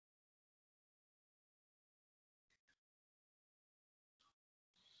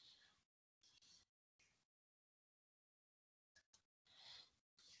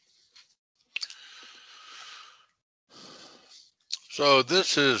So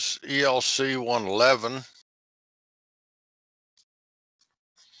this is ELC111,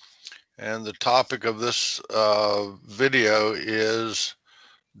 and the topic of this video is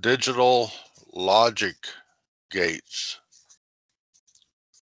digital logic gates.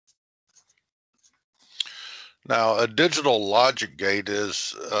 Now, a digital logic gate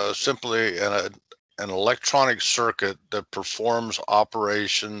is simply an electronic circuit that performs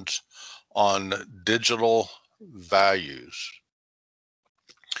operations on digital values.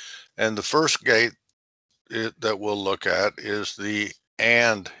 And the first gate that we'll look at is the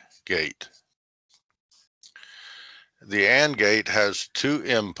AND gate. The AND gate has two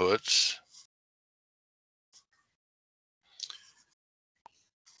inputs,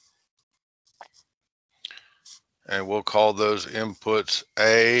 and we'll call those inputs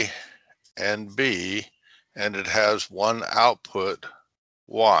A and B, and it has one output,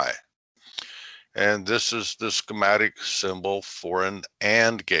 Y. And this is the schematic symbol for an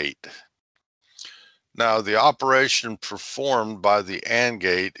AND gate. Now, the operation performed by the AND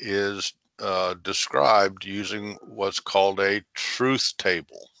gate is described using what's called a truth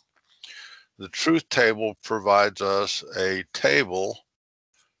table. The truth table provides us a table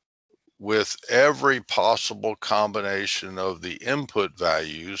with every possible combination of the input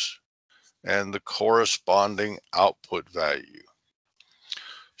values and the corresponding output value.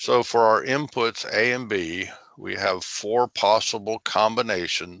 So for our inputs A and B, we have four possible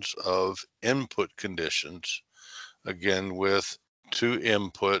combinations of input conditions. Again, with two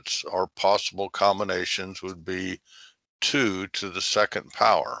inputs, our possible combinations would be 2 to the second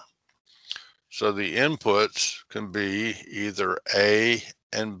power. So the inputs can be either A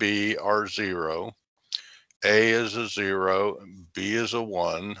and B are 0, A is a 0, B is a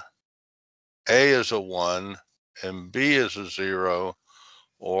 1, A is a 1, and B is a 0,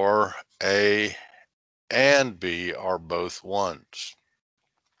 or A and B are both 1s.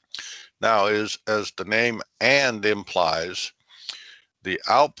 Now, as the name AND implies, the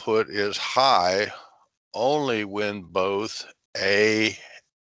output is high only when both A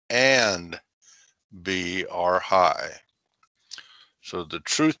and B are high. So the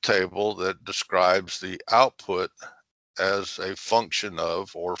truth table that describes the output as a function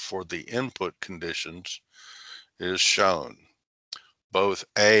of, or for the input conditions, is shown. Both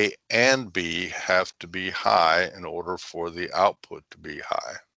A and B have to be high in order for the output to be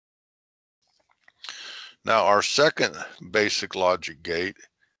high. Now, our second basic logic gate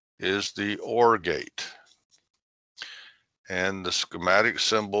is the OR gate. And the schematic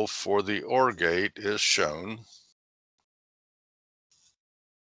symbol for the OR gate is shown.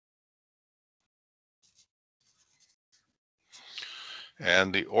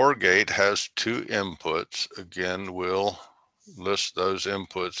 And the OR gate has two inputs. Again, we'll list those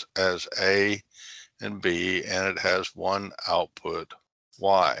inputs as A and B, and it has one output,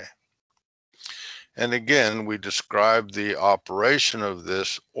 Y. And again, we describe the operation of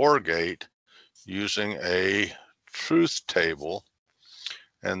this OR gate using a truth table.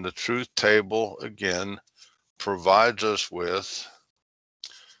 And the truth table, again, provides us with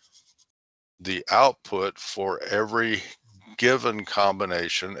the output for every given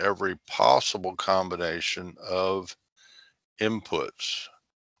combination, every possible combination of inputs.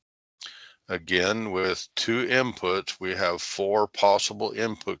 Again, with two inputs, we have four possible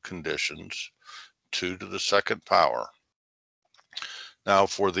input conditions, 2 to the second power. Now,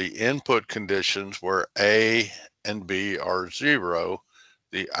 for the input conditions where A and B are 0,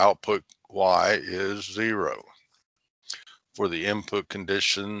 the output Y is 0. For the input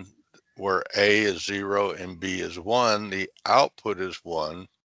condition where A is 0 and B is 1, the output is 1.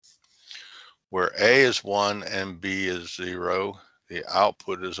 Where A is 1 and B is 0, the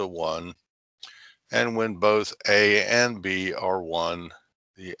output is a 1. And when both A and B are 1,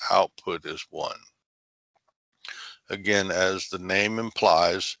 the output is 1. Again, as the name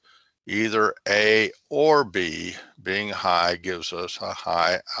implies, either A or B being high gives us a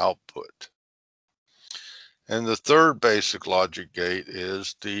high output. And the third basic logic gate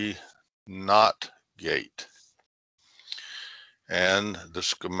is the NOT gate. And the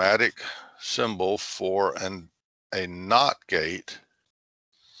schematic symbol for a NOT gate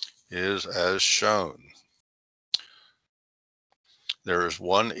is as shown. There is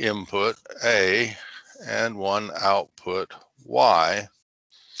one input, A, and one output, Y,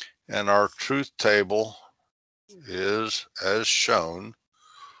 and our truth table is as shown.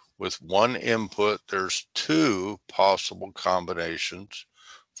 With one input, there's two possible combinations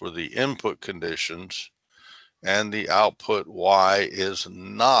for the input conditions, and the output Y is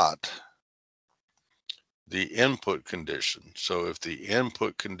not the input condition. So if the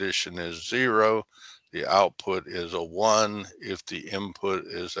input condition is 0, the output is a 1. If the input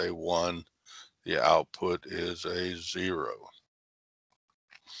is a 1, the output is a 0.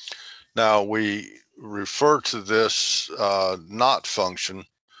 Now we refer to this not function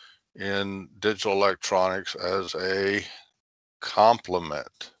in digital electronics as a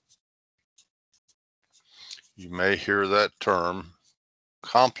complement. You may hear that term,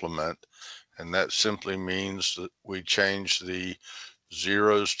 complement, and that simply means that we change the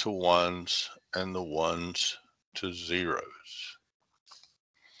zeros to ones and the ones to zeros.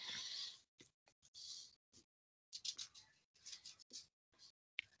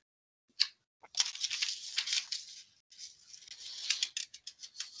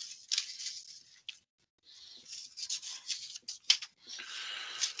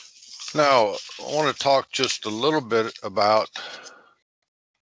 Now, I want to talk just a little bit about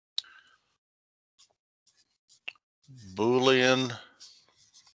Boolean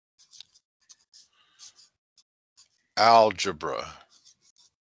algebra.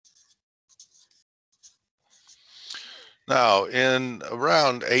 Now, in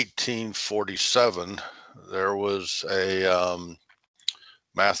around 1847, there was a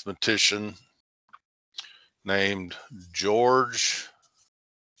mathematician named George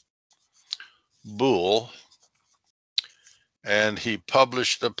Boole, and he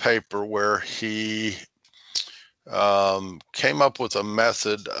published a paper where he came up with a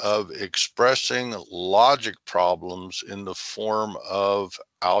method of expressing logic problems in the form of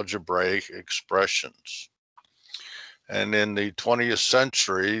algebraic expressions. And in the 20th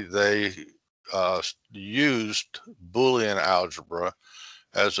century, they used Boolean algebra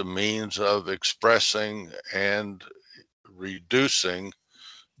as a means of expressing and reducing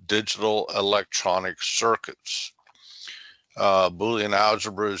digital electronic circuits. Boolean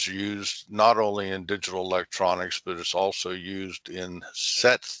algebra is used not only in digital electronics, but it's also used in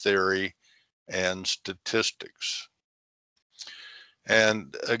set theory and statistics.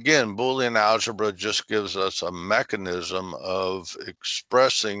 And again, Boolean algebra just gives us a mechanism of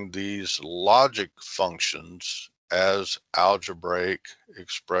expressing these logic functions as algebraic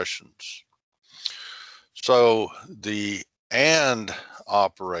expressions. So the AND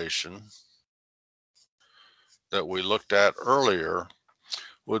operation that we looked at earlier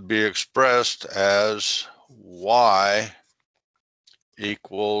would be expressed as y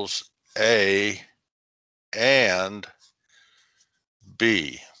equals a and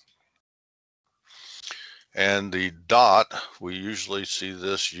b. And the dot, we usually see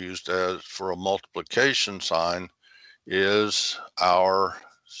this used as for a multiplication sign, is our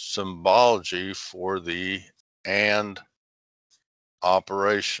symbology for the AND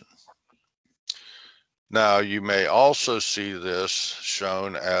operation. Now you may also see this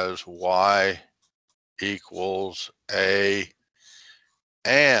shown as y equals a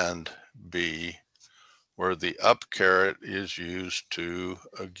and b, where the up caret is used to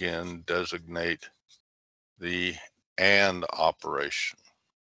again designate the AND operation.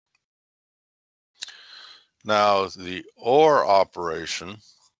 Now the OR operation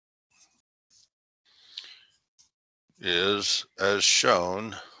is as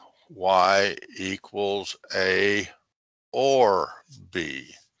shown, y equals a or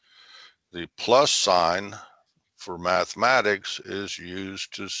b. The plus sign for mathematics is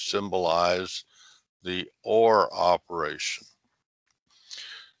used to symbolize the OR operation.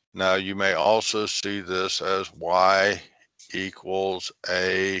 Now you may also see this as y equals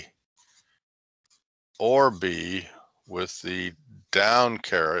a or b with the down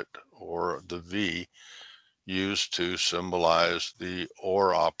caret or the v used to symbolize the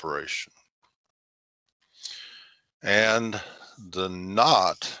OR operation. And the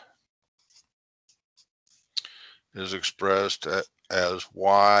not is expressed as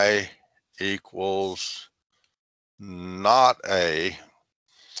y equals not a,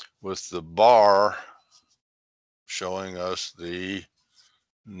 with the bar showing us the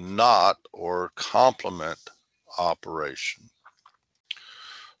not or complement operation.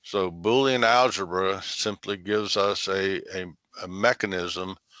 So Boolean algebra simply gives us a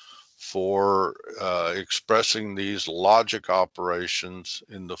mechanism for expressing these logic operations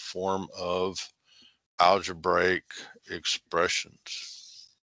in the form of algebraic expressions.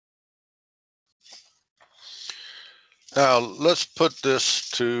 Now let's put this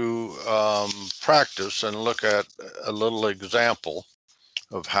to practice and look at a little example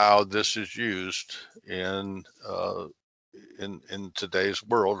of how this is used in today's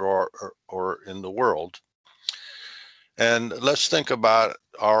world or in the world. And let's think about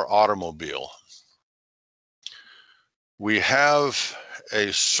our automobile. We have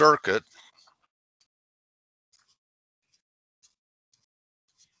a circuit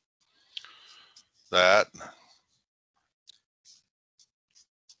that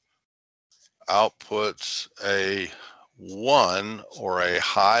outputs a 1 or a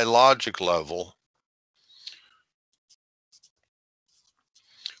high logic level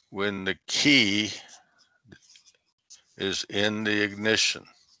when the key is in the ignition.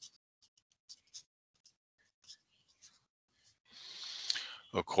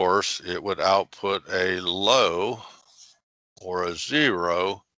 Of course, it would output a low or a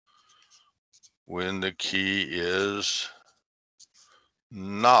 0 when the key is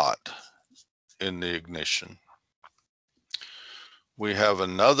not in the ignition. We have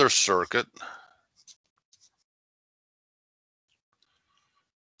another circuit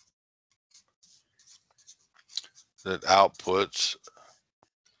that outputs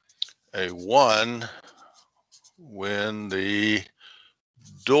a 1 when the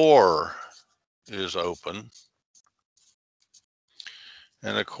door is open.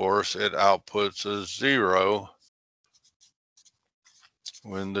 And of course, it outputs a 0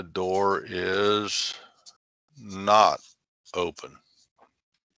 when the door is not open.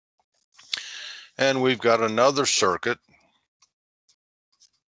 And we've got another circuit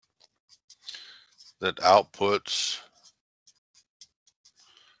that outputs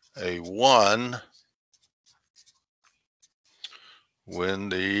a 1 when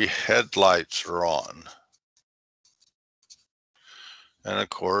the headlights are on. And of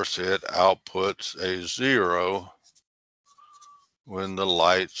course, it outputs a 0 when the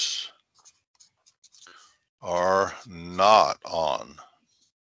lights are not on.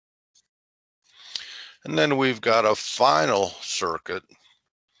 And then we've got a final circuit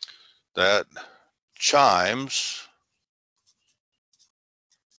that chimes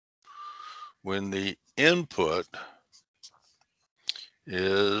when the input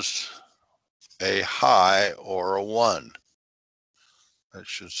is a high or a 1. That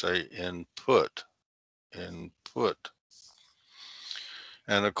should say input. And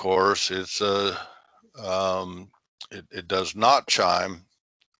of course, it's a it does not chime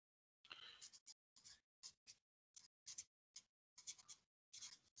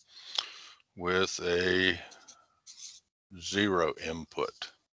with a 0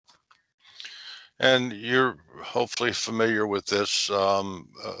 input. And you're hopefully familiar with this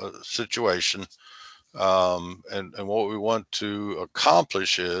situation. And what we want to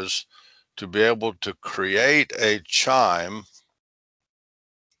accomplish is to be able to create a chime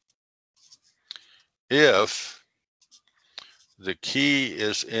if the key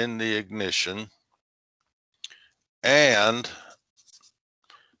is in the ignition and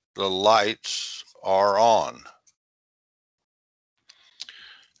the lights are on.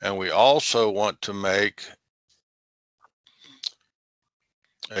 And we also want to make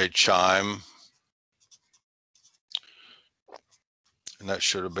a chime, and that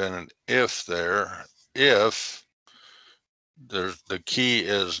should have been an if there, if the key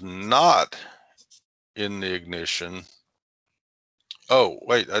is not in the ignition. Oh,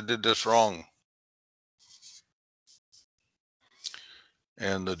 wait, I did this wrong.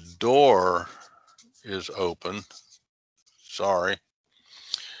 And the door is open. Sorry.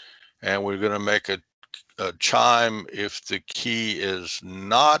 And we're going to make a chime if the key is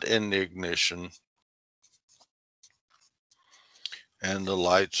not in the ignition and the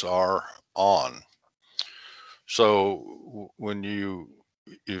lights are on. So when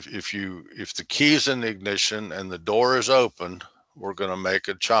if the key is in the ignition and the door is open, we're going to make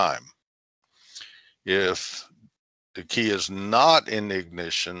a chime. If the key is not in the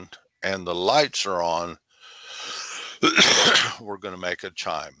ignition and the lights are on, we're going to make a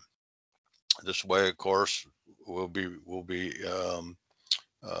chime. This way, of course, we'll be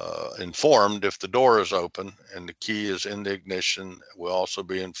informed if the door is open and the key is in the ignition. We'll also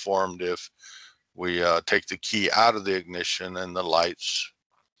be informed if we take the key out of the ignition and the lights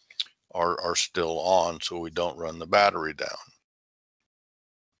are still on, so we don't run the battery down.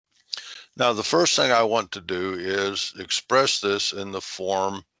 Now, the first thing I want to do is express this in the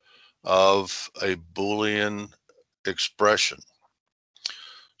form of a Boolean expression.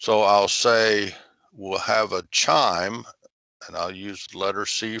 So I'll say we'll have a chime, and I'll use the letter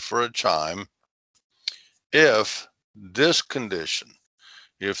C for a chime, if this condition,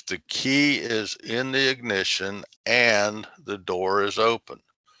 if the key is in the ignition and the door is open.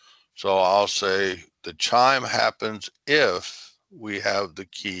 So I'll say the chime happens if we have the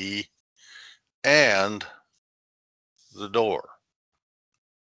key and the door.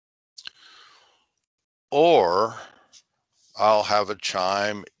 Or I'll have a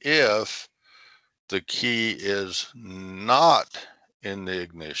chime if the key is not in the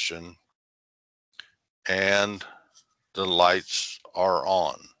ignition and the lights are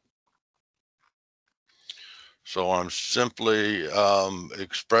on. So I'm simply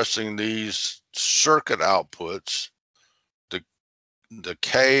expressing these circuit outputs. The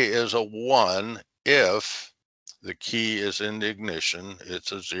K is a 1 if the key is in the ignition.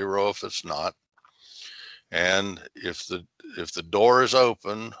 It's a 0 if it's not. And if the door is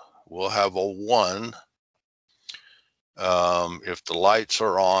open, we'll have a 1. If the lights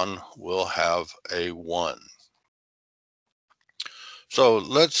are on, we'll have a 1. So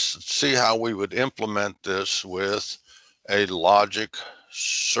let's see how we would implement this with a logic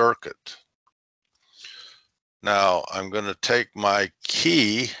circuit. Now I'm going to take my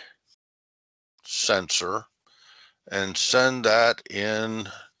key sensor and send that in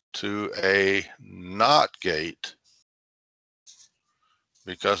to a NOT gate,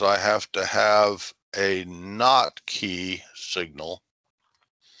 because I have to have a NOT key signal,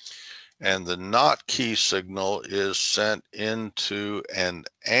 and the NOT key signal is sent into an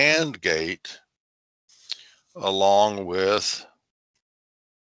AND gate along with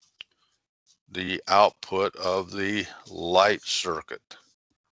the output of the light circuit.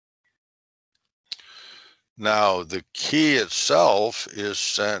 Now the key itself is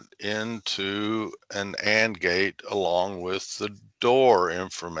sent into an AND gate along with the door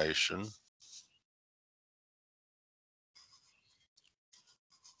information.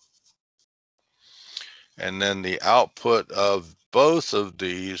 And then the output of both of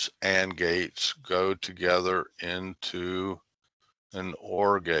these AND gates go together into an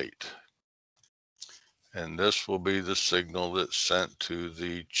OR gate. And this will be the signal that's sent to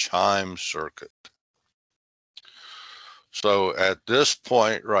the chime circuit. So at this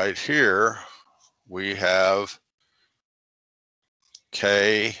point right here, we have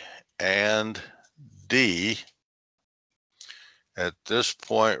K and D. At this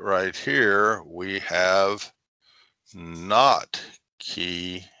point right here, we have NOT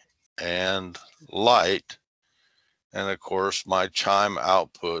key and light. And of course, my chime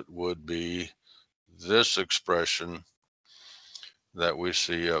output would be this expression that we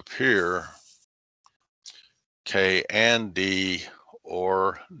see up here, K and D,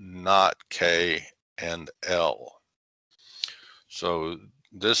 or NOT K and L. So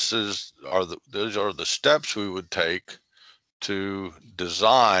these are the steps we would take to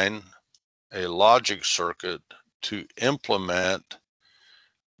design a logic circuit to implement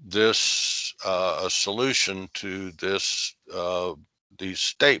this a solution to these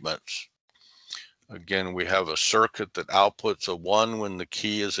statements. Again, we have a circuit that outputs a 1 when the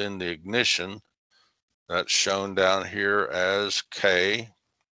key is in the ignition. That's shown down here as K.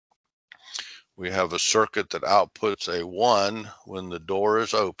 We have a circuit that outputs a 1 when the door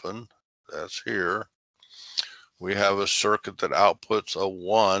is open. That's here. We have a circuit that outputs a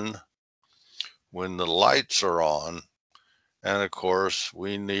 1 when the lights are on. And of course,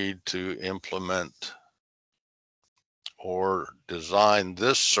 we need to implement or design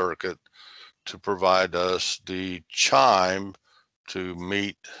this circuit to provide us the chime to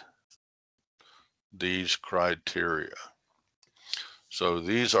meet these criteria. So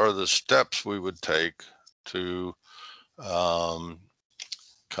these are the steps we would take to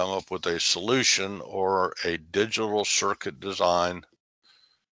come up with a solution or a digital circuit design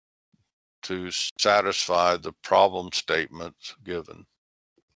to satisfy the problem statements given.